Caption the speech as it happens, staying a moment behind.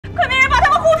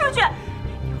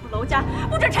家，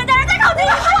不准陈家人再靠近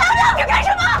我！你干什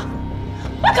么？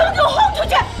把他们给我轰出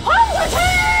去！轰出去！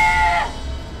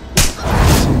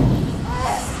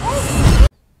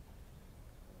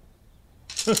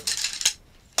哼，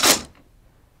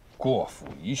过府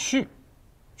一续，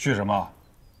续什么？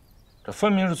这分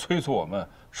明是催促我们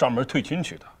上门退亲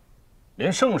去的，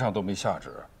连圣上都没下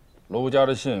旨，娄家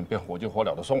的信便火急火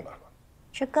燎的送来了。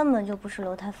这根本就不是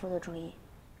娄太傅的主意，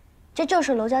这就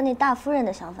是娄家那大夫人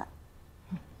的想法。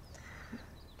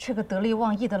这个得力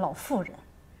忘义的老妇人，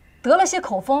得了些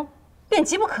口风，便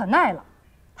急不可耐了。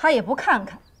她也不看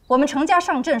看我们程家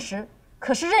上阵时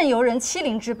可是任由人欺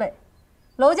凌之辈。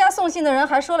娄家送信的人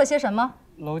还说了些什么？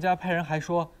娄家派人还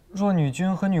说，若女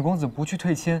君和女公子不去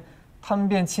退亲，他们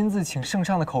便亲自请圣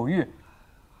上的口谕，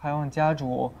还望家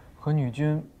主和女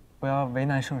君不要为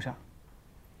难圣上。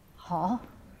好，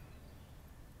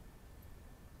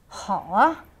好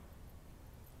啊，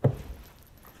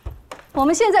我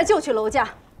们现在就去娄家，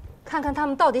看看他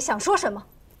们到底想说什么。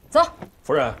走，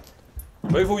夫人，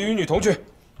为父与女同去。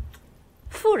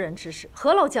妇人之事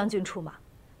何劳将军出马？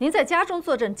您在家中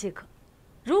坐镇即可。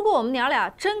如果我们娘俩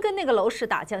真跟那个娄氏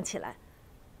打将起来，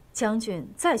将军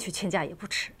再去劝架也不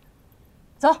迟。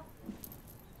走。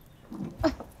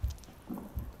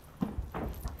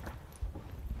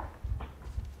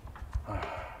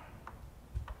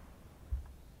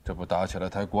这不打起来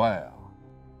才怪啊！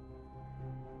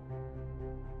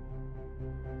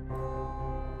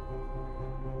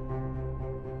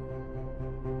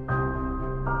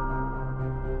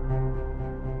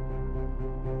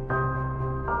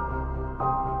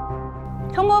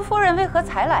承伯夫人为何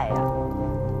才来呀？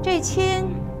这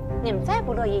亲，你们再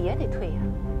不乐意也得退呀。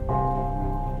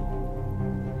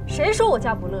谁说我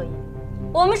家不乐意？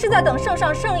我们是在等圣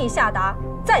上圣意下达，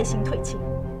再行退亲。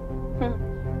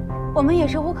我们也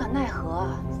是无可奈何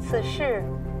啊。此事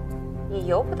已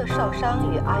由不得少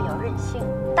商与阿瑶任性。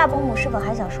大伯母是否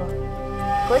还想说，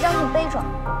何将军悲壮，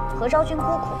何昭君孤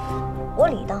苦，我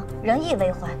理当仁义为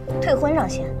怀，退婚让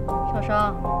贤。少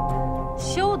商，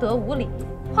休得无礼，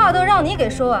话都让你给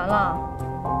说完了，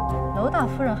娄大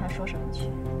夫人还说什么去？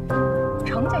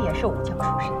程家也是武将出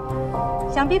身，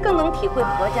想必更能体会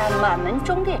何家满门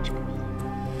忠烈之不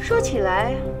易。说起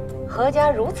来，何家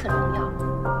如此荣耀，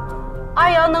阿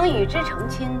瑶能与之成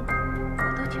亲，我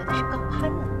都觉得是高攀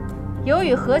了。有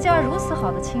与何家如此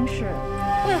好的亲事，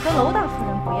为何娄大夫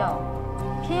人不要，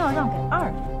偏要让给二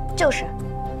人？就是，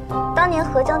当年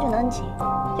何将军的恩情，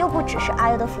又不只是阿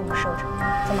瑶的父母受着。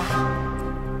怎么，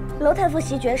娄太傅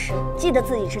袭爵时记得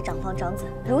自己是长房长子，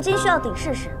如今需要顶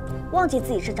事时，忘记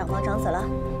自己是长房长子了？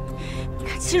你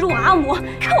敢欺辱我阿母，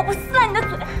看我不撕烂你的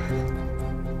嘴！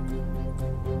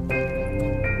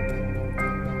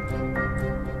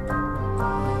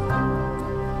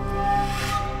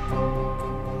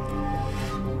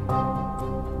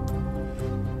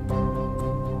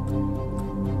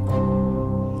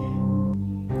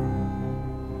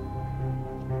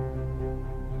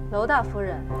娄大夫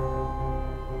人，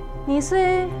你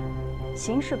虽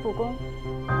行事不公，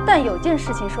但有件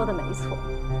事情说的没错，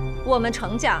我们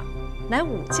程家乃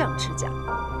武将之家，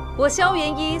我萧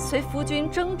元一随夫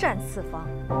君征战四方，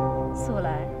素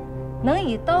来能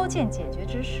以刀剑解决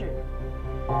之事，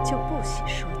就不喜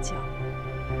说教。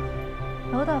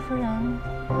娄大夫人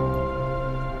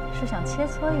是想切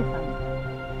磋一番吗？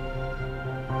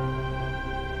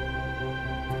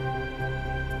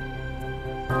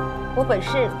我本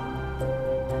是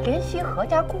怜惜何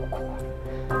家孤苦，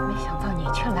没想到你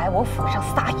却来我府上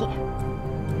撒野。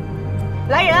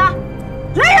来人啊！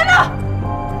来人啊！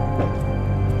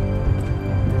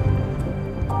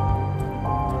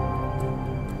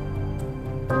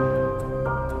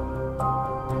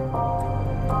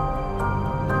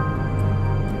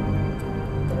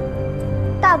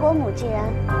大伯母既然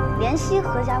怜惜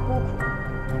何家孤苦，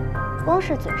光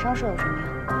是嘴上说有什么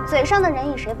用？嘴上的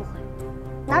仁义谁不会？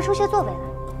拿出些作为来。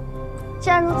既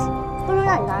然如此，不如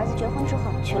让你的儿子结婚之后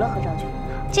娶了何昭君，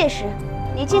届时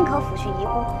你尽可抚恤遗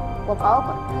孤，我保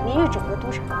管明日整个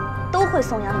都城都会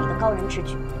颂扬你的高人之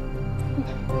举。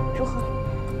如何？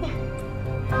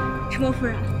承伯夫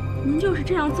人，您就是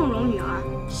这样纵容女儿、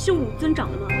羞辱尊长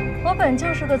的吗？我本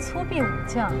就是个粗鄙武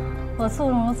将，我纵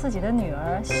容了自己的女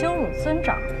儿，羞辱尊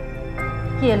长，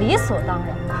也理所当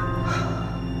然。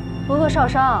不过少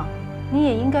商，你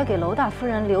也应该给娄大夫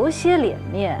人留些脸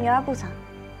面。女儿不曾，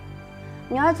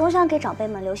女儿总想给长辈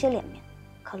们留些脸面，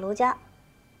可娄家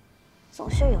总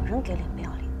是有人给脸不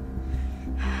要脸。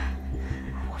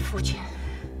我夫君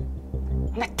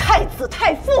乃太子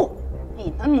太傅，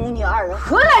你们母女二人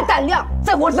何来胆量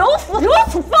在我娄府如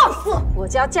此放肆？我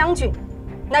家将军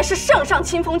乃是圣上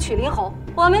亲封娶灵侯，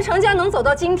我们程家能走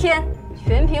到今天，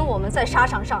全凭我们在沙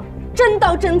场上真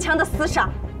刀真枪的厮杀。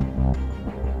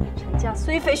陈家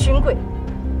虽非勋贵，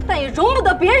但也容不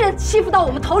得别人欺负到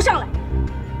我们头上来。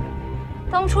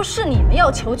当初是你们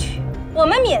要求娶，我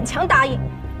们勉强答应，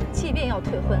即便要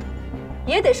退婚，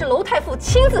也得是娄太傅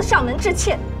亲自上门致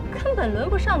歉，根本轮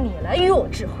不上你来与我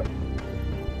智慧。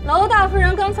娄大夫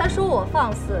人刚才说我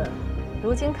放肆，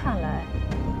如今看来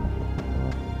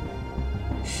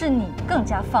是你更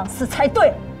加放肆才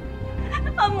对。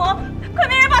阿母，快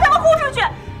命人把他们轰出去！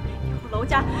以后娄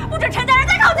家不准陈家人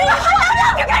再靠近我！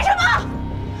你干什么？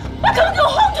把他们给我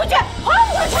轰出去！轰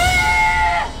出去！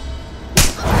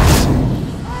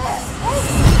阿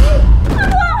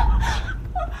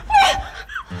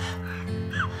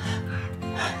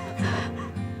母，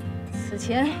此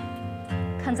前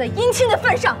看在姻亲的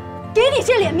份上，给你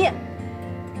些脸面。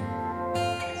既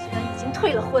然已经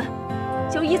退了婚，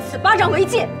就以此巴掌为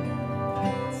戒。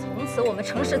从此我们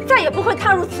程氏再也不会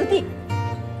踏入此地，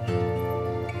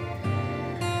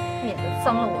免得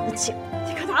脏了我的脚。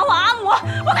你可打我阿母，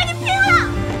我跟你拼了！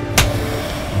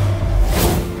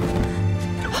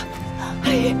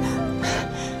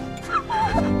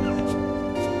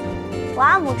我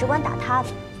阿母只管打他的，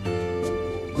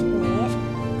你，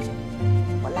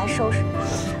我来收拾你。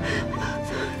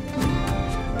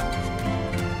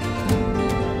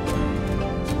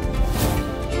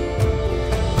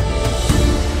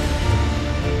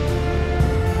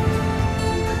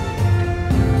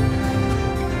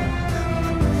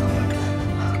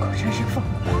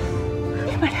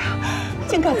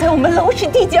竟敢在我们娄氏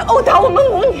地界殴打我们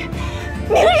母女，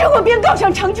明日我便告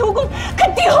上长秋宫，看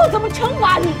帝后怎么惩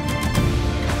罚你！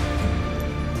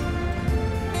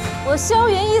我萧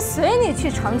元一随你去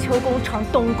长秋宫、长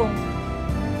东宫，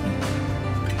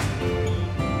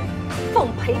奉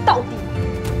陪到底。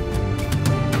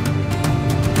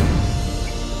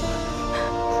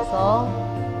走。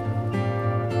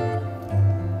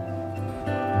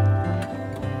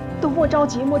都莫着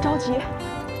急，莫着急。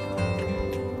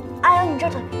阿瑶，你这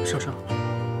腿……少少，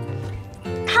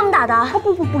他们打的？哦，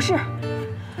不是，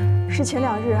是前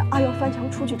2日阿瑶翻墙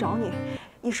出去找你，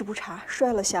一时不察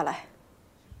摔了下来。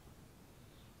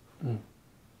嗯。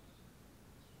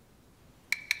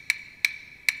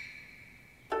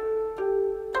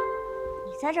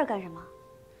你在这儿干什么？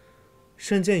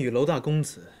单剑与娄大公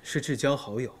子是至交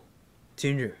好友，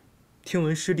今日听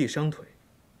闻师弟伤腿，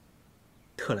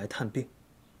特来探病。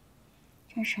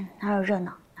真是哪有热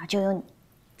闹哪就有你。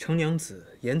程娘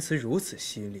子言辞如此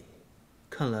犀利，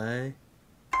看来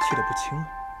气得不轻啊。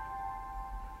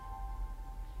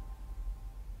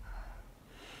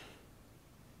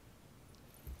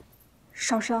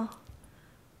少商，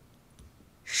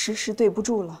时对不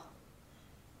住了。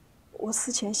我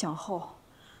思前想后，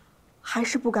还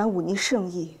是不敢忤逆圣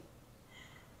意。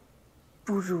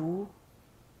不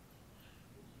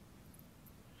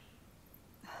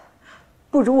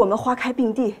如我们花开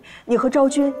并蒂，你和昭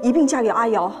君一并嫁给阿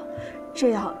瑶，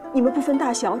这样你们不分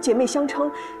大小，姐妹相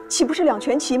称，岂不是两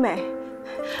全其美？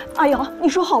阿瑶，你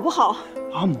说好不好？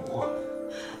阿母，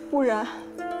不然，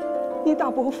你大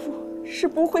伯父是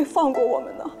不会放过我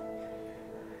们的，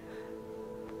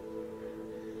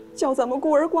叫咱们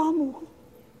孤儿寡母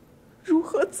如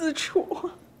何自处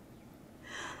啊？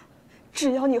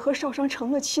只要你和少商成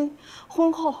了亲，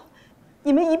婚后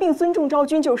你们一并尊重昭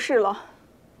君就是了。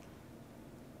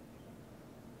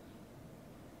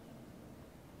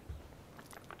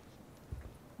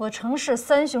我程氏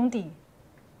3兄弟，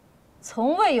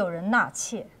从未有人纳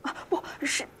妾。啊，不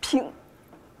是平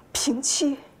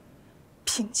妻。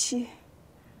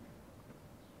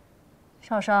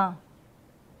少商，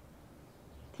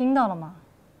听到了吗？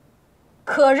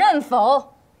可认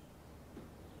否？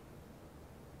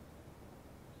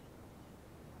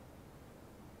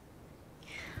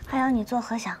阿瑶，你作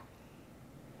何想？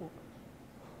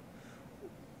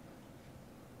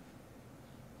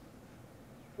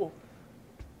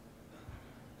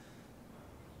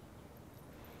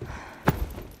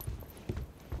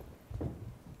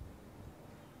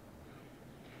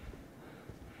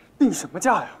定什么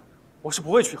嫁呀？我是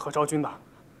不会娶何昭君的，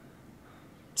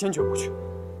坚决不娶。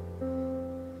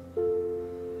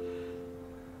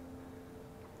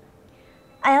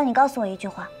阿瑶，你告诉我一句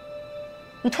话，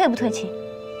你退不退亲？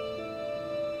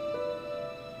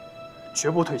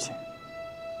绝不退亲。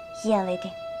一言为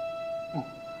定。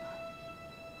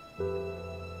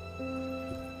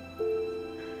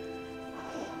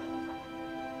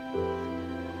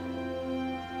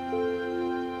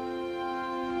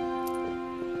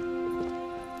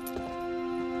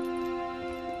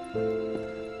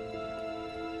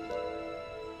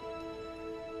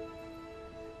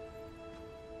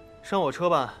上我车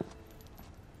吧，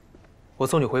我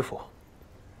送你回府。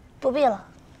不必了，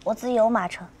我自有马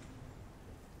车。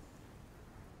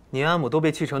你阿母都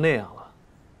被气成那样了，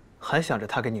还想着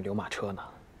她给你留马车呢？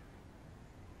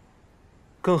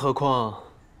更何况，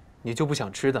你就不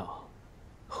想知道，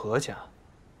何家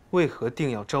为何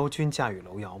定要昭君嫁与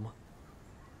楼瑶吗？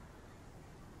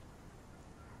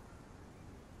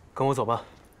跟我走吧。